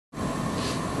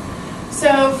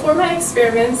So for my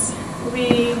experiments,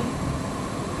 we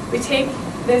take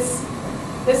this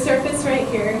surface right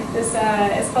here. This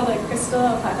is called a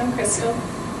platinum crystal,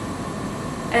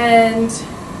 and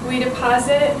we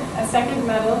deposit a second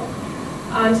metal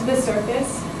onto the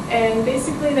surface. And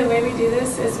basically, the way we do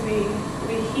this is we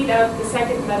heat up the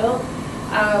second metal.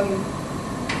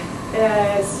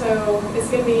 So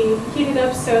it's going to be heated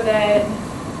up so that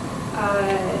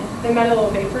the metal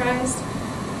will vaporize,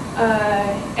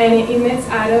 and it emits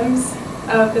atoms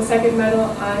of the second metal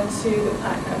onto the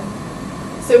platinum.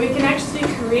 So we can actually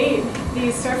create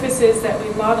these surfaces that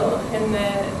we model in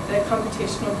the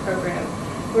computational program,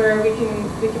 where we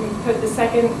can put the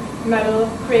second metal,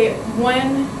 create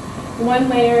one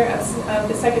layer of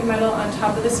the second metal on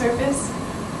top of the surface,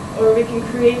 or we can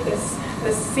create this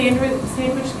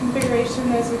sandwich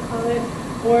configuration, as we call it,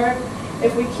 or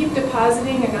if we keep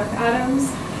depositing enough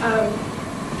atoms,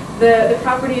 the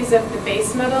properties of the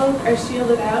base metal are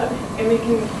shielded out, and we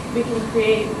can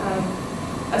create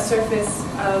a surface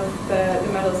of the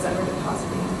metals that we're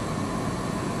depositing.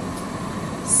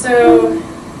 So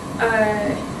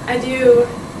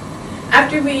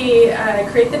after we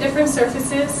create the different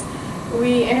surfaces,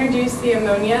 we introduce the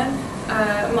ammonia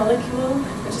molecule,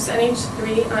 which is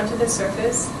NH3, onto the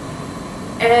surface,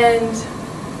 and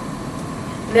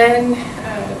then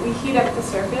we heat up the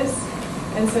surface.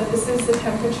 And so this is the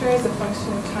temperature as a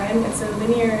function of time. It's a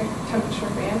linear temperature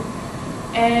ramp.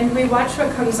 And we watch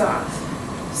what comes off.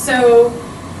 So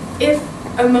if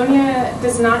ammonia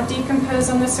does not decompose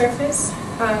on the surface,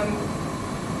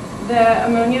 the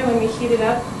ammonia, when we heat it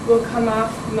up, will come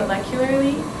off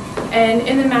molecularly. And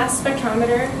in the mass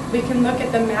spectrometer, we can look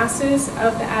at the masses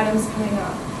of the atoms coming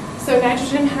off. So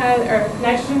nitrogen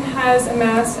has a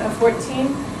mass of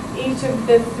 14. Each of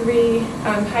the three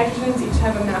hydrogens each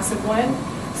have a mass of 1.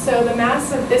 So the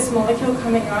mass of this molecule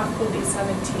coming off will be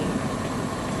 17.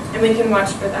 And we can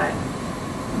watch for that.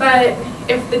 But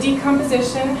if the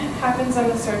decomposition happens on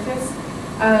the surface,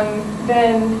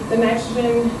 then the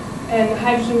nitrogen and the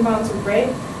hydrogen bonds will break.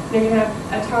 You're going to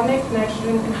have atomic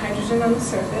nitrogen and hydrogen on the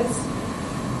surface,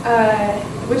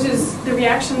 which is the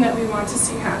reaction that we want to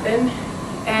see happen.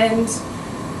 And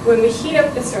when we heat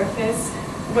up the surface,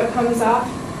 what comes off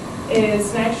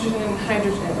is nitrogen and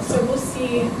hydrogen. So we'll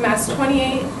see mass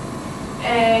 28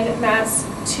 and mass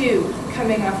 2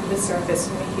 coming off of the surface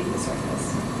when we heat the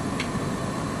surface.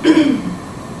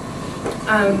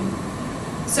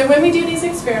 So when we do these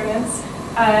experiments,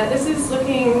 this is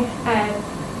looking at,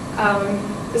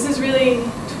 this is really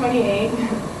 28,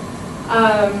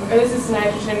 or this is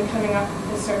nitrogen coming off of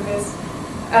the surface.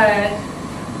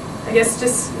 I guess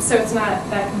just so it's not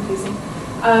that confusing.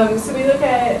 So we look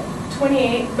at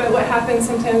 28, but what happens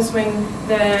sometimes when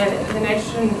the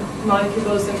nitrogen molecule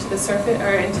goes into the surface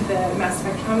or into the mass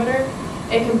spectrometer,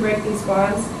 it can break these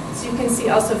bonds. So you can see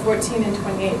also 14 and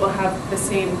 28 will have the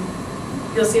same.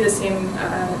 You'll see the same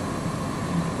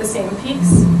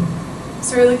peaks.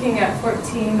 So we're looking at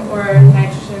 14 or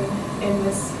nitrogen in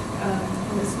this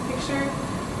picture,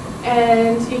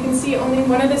 and you can see only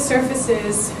one of the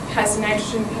surfaces has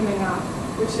nitrogen coming off,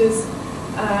 which is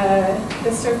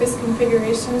the surface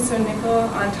configuration, so nickel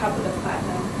on top of the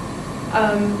platinum,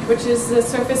 which is the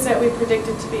surface that we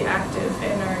predicted to be active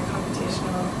in our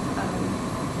computational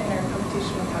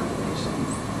calculations.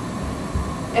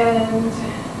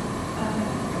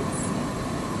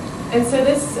 And so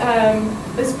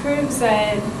this proves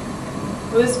that,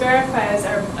 this verifies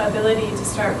our ability to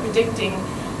start predicting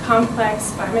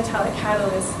complex bimetallic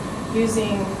catalysts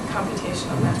using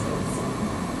computational methods.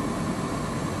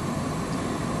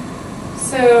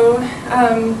 So,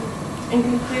 in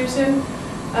conclusion,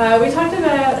 we talked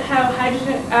about how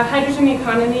hydrogen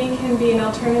economy can be an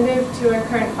alternative to our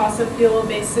current fossil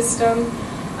fuel-based system.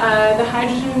 The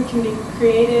hydrogen can be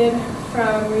created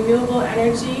from renewable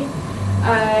energy,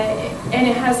 and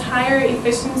it has higher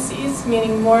efficiencies,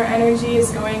 meaning more energy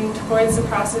is going towards the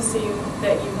process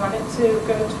that you want it to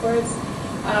go towards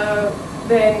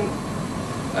than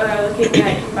looking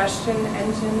at combustion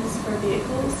engines for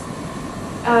vehicles.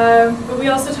 But we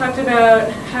also talked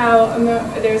about how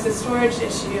there's a storage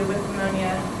issue with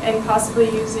ammonia and possibly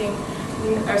using,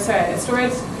 a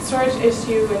storage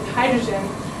issue with hydrogen.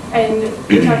 And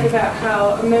we talked about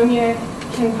how ammonia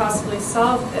can possibly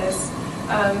solve this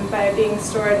by being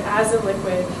stored as a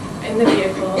liquid in the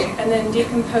vehicle and then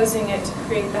decomposing it to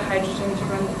create the hydrogen to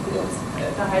run the fuel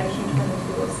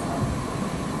cell.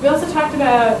 We also talked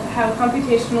about how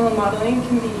computational modeling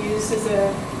can be used as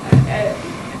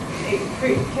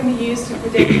can be used to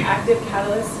predict active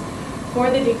catalysts for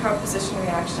the decomposition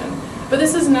reaction. But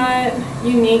this is not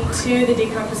unique to the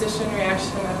decomposition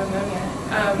reaction of ammonia.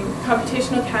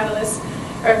 computational catalysts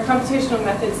or computational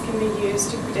methods can be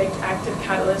used to predict active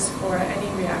catalysts for any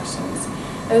reactions.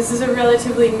 And this is a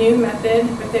relatively new method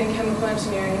within chemical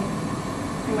engineering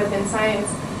and within science,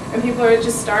 and people are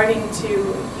just starting to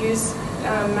use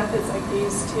methods like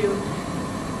these to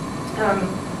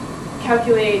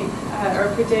calculate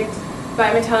or predict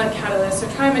bimetallic catalysts or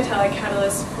trimetallic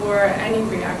catalysts for any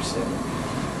reaction.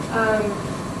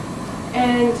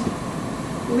 And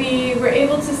we were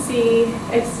able to see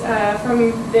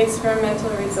from the experimental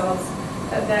results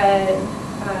that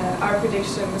our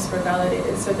predictions were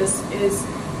validated. So this is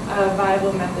a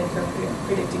viable method for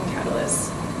predicting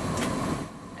catalysts.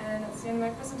 And that's the end of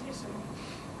my presentation.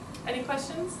 Any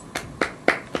questions?